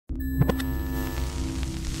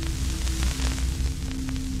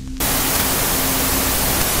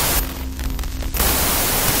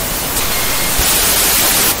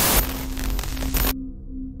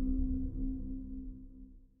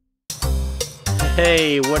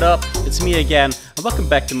Hey, what up? It's me again, and welcome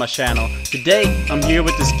back to my channel. Today, I'm here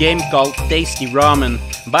with this game called Tasty Ramen.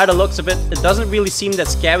 By the looks of it, it doesn't really seem that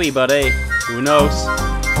scary, but hey, who knows?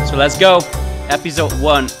 So let's go! Episode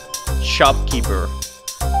 1, Shopkeeper.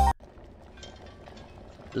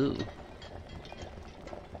 Ooh.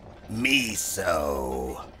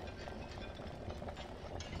 Miso.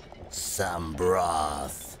 Some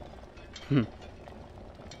broth.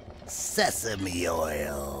 Sesame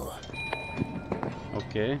oil.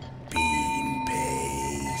 Okay. Bean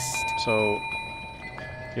paste. So,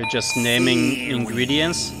 you're just naming Seaweed.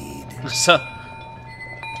 ingredients? So,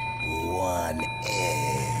 1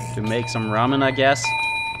 egg. to make some ramen, I guess?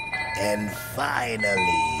 And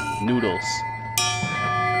finally, Noodles.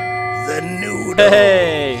 the noodles.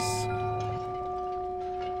 Hey!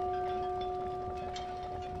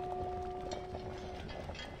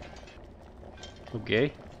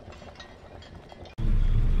 Okay.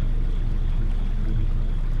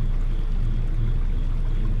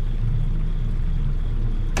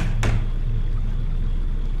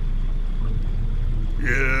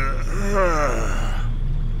 Yeah.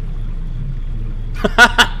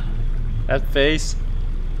 That face.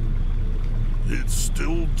 It's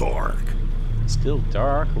still dark. Still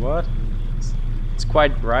dark, what? It's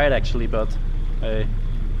quite bright actually, but hey,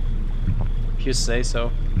 if you say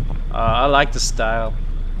so. I like the style.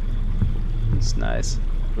 It's nice.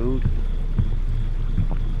 Food.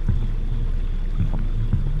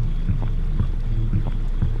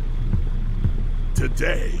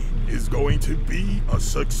 Today is going to be a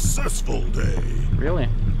successful day. Really?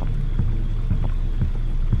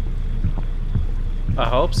 I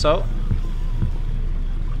hope so.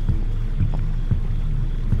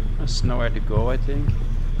 There's nowhere to go, I think.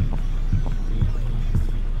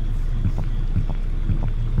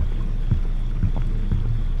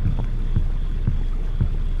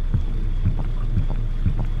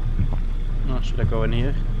 Oh, should I go in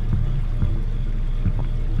here?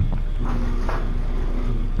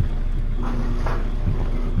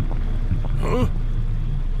 Huh?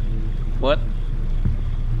 What?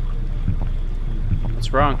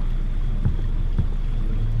 What's wrong?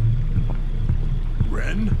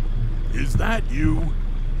 Ren? Is that you?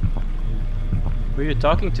 Who are you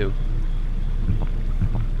talking to?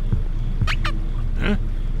 Huh?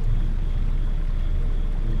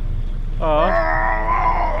 Oh.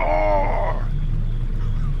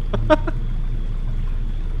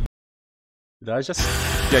 Did I just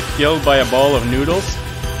get killed by a bowl of noodles?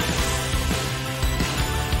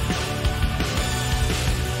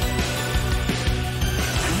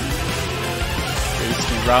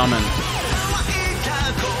 Tasty ramen.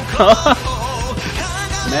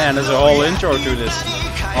 Man, there's a whole intro to this.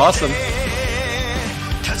 Awesome.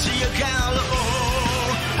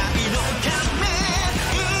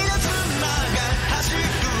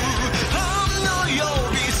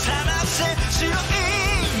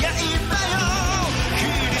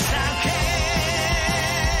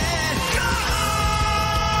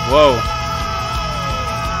 Whoa.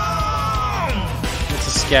 It's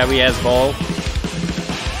a scary ass ball.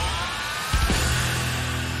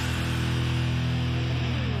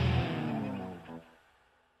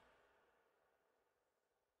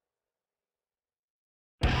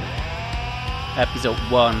 Episode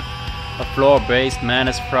 1. A floor-based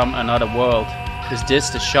menace from another world. Is this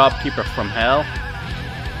the shopkeeper from hell?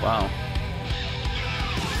 Wow.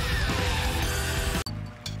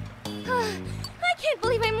 I can't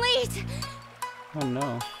believe I'm late! Oh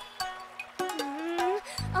no.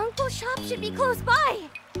 Uncle's shop should be close by!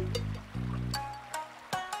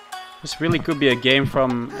 This really could be a game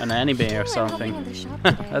from an anime or something. In the shop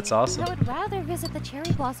today. That's awesome. I would rather visit the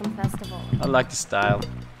Cherry Blossom Festival. I like the style.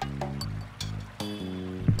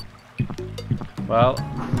 Well,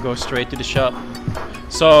 go straight to the shop.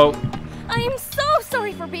 So, I am so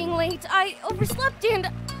sorry for being late. I overslept and...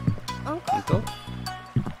 Uncle?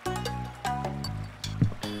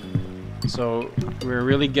 So we're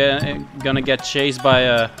really gonna get chased by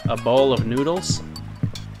a bowl of noodles?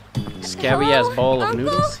 Scary ass bowl of Uncle?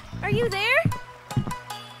 noodles? Are you there?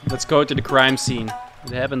 Let's go to the crime scene.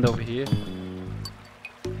 What happened over here?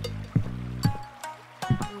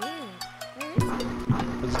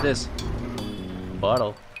 What's this?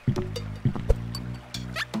 Bottle.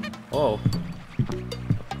 Oh.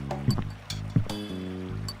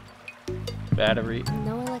 Battery.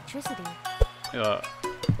 No electricity.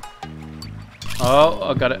 Oh,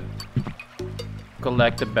 I gotta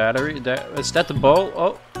collect the battery. Is that the bowl?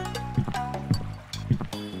 Oh.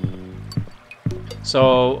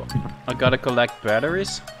 So, I gotta collect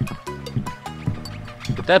batteries.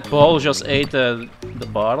 Did that ball just ate the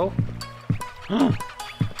bottle?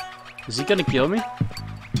 Is he gonna kill me?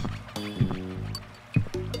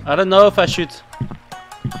 I don't know if I should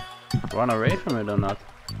run away from it or not.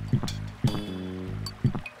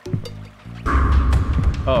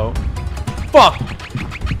 Uh oh. Fuck!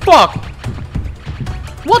 Fuck!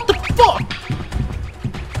 What the fuck?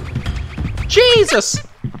 Jesus!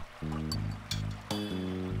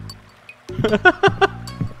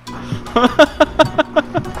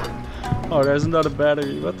 Oh, there's another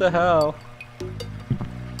battery. What the hell?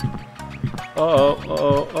 Uh-oh,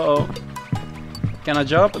 uh-oh, uh-oh. Can I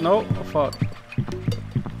jump? No? Oh, fuck.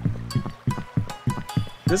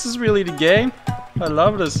 This is really the game? I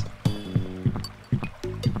love this.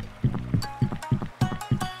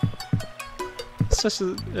 It's just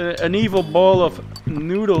an evil ball of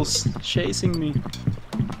noodles chasing me.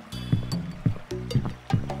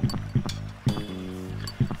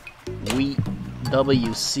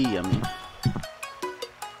 WC, I mean.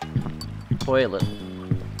 Toilet.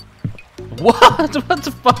 What? What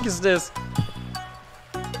the fuck is this?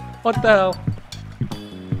 What the hell?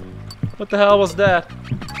 What the hell was that?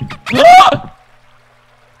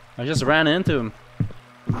 I just ran into him.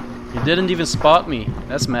 He didn't even spot me.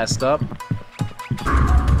 That's messed up.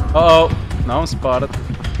 Uh oh. Now I'm spotted.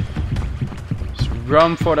 Just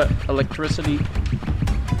run for the electricity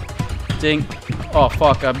thing. Oh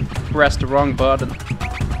fuck, I pressed the wrong button.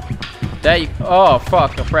 There you, oh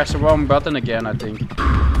fuck, I pressed the wrong button again, I think.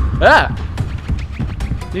 Ah!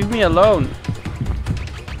 Leave me alone.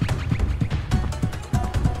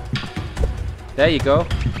 There you go.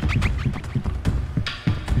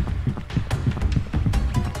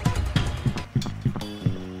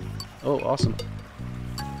 Oh, awesome.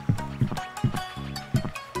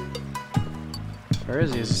 Where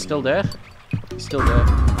is he? Is he still there? He's still there.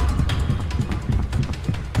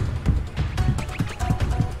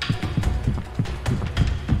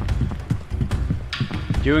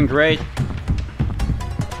 Doing great.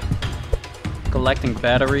 Collecting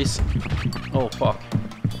batteries. Oh fuck.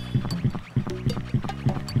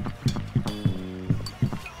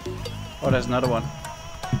 Oh, there's another one.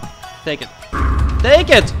 Take it. Take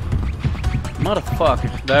it!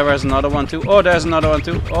 Motherfucker. There's another one too. Oh, there's another one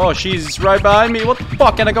too. Oh, she's right behind me. What the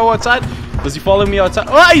fuck? Can I go outside? Does he follow me outside?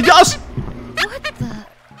 Oh, he does! What the?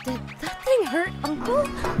 Did that thing hurt, Uncle?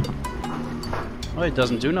 Oh, it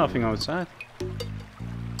doesn't do nothing outside.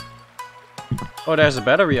 Oh, there's a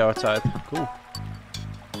battery outside. Cool.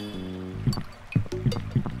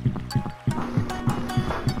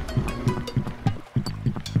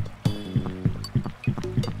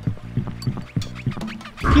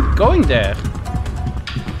 Keep going there.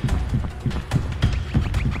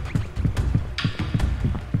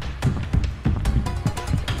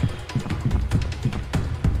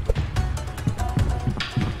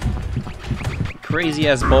 Crazy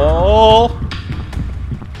ass ball.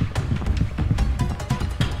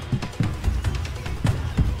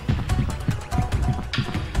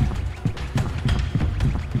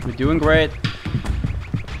 We're doing great.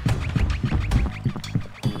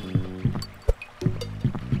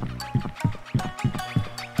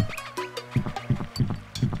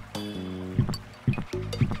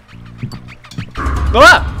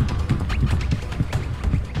 Ah!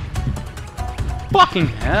 Fucking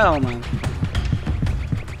hell, man.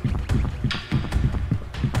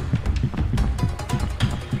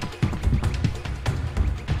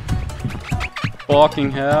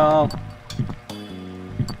 Fucking hell.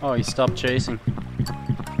 Oh, he stopped chasing.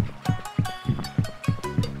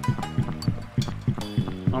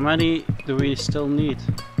 How many do we still need?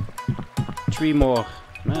 3 more.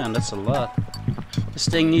 Man, that's a lot. This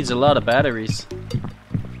thing needs a lot of batteries.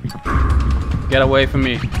 Get away from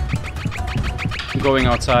me. I'm going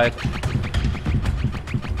outside.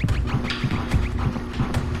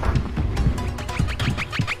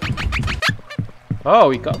 Oh,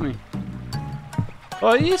 he got me.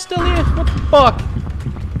 Oh, he's still here. What the fuck?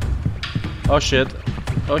 Oh shit.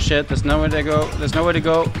 Oh shit, there's nowhere to go. There's nowhere to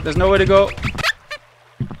go. There's nowhere to go.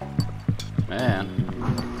 Man.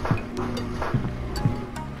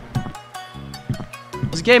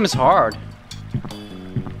 This game is hard.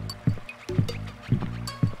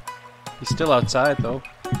 He's still outside though.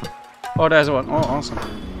 Oh, there's one. Oh, awesome.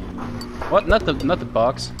 What? Not the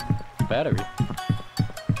box. The battery.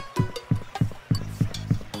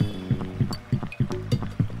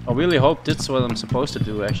 I really hope that's what I'm supposed to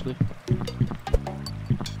do, actually.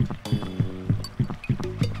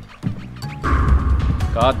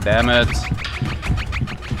 God damn it.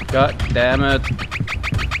 God damn it.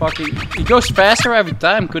 Fucking... He goes faster every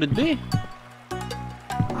time, could it be?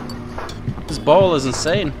 This ball is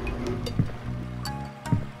insane.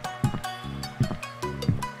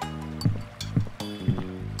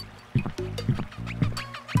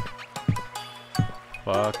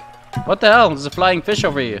 fuck? What the hell? There's a flying fish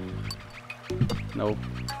over here. Nope.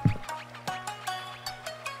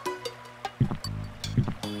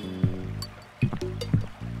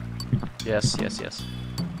 Yes, yes, yes.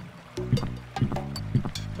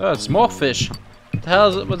 Oh, it's more fish. What the hell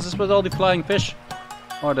is it? What's this with all the flying fish?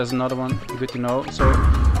 Oh, there's another one. Good to know. So,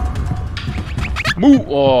 moo!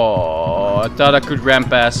 Oh, I thought I could ram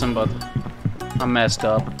past him, but I messed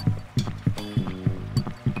up.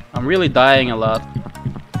 I'm really dying a lot.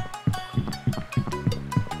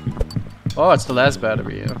 Oh, it's the last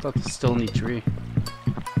battery. I thought I still need 3.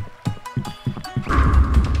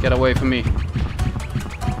 Get away from me.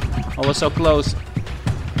 I was so close.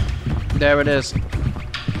 There it is.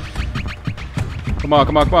 Come on,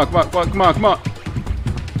 come on, come on, come on, come on, come on, come on.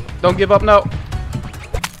 Don't give up now.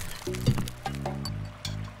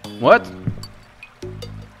 What?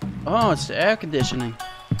 Oh, it's the air conditioning.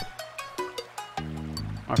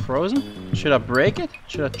 Am I frozen? Should I break it?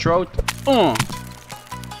 Should I throw it?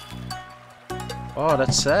 Oh,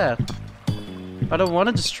 that's sad. I don't want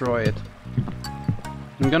to destroy it.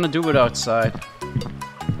 I'm gonna do it outside.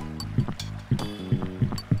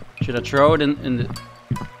 Should I throw it in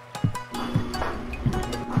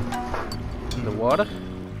the water?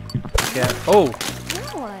 Yeah. Oh!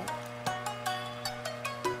 Now what?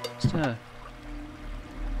 What's that?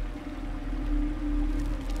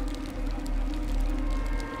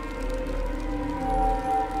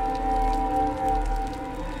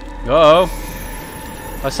 Uh-oh!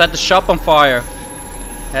 I set the shop on fire.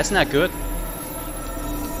 That's not good.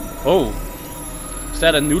 Oh! Is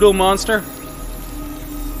that a noodle monster?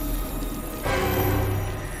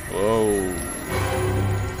 Whoa.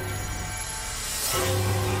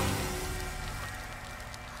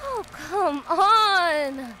 Oh, come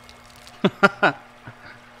on!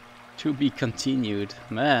 To be continued.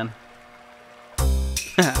 Man.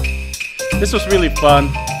 This was really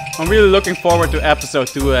fun. I'm really looking forward to episode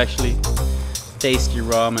 2 actually. Tasty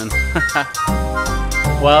ramen.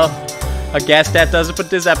 Well, I guess that does it for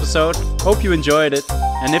this episode. Hope you enjoyed it.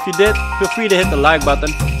 And if you did, feel free to hit the like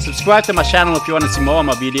button. Subscribe to my channel if you want to see more of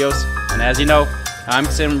my videos. And as you know, I'm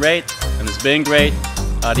Sim Raid, and it's been great.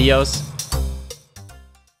 Adios.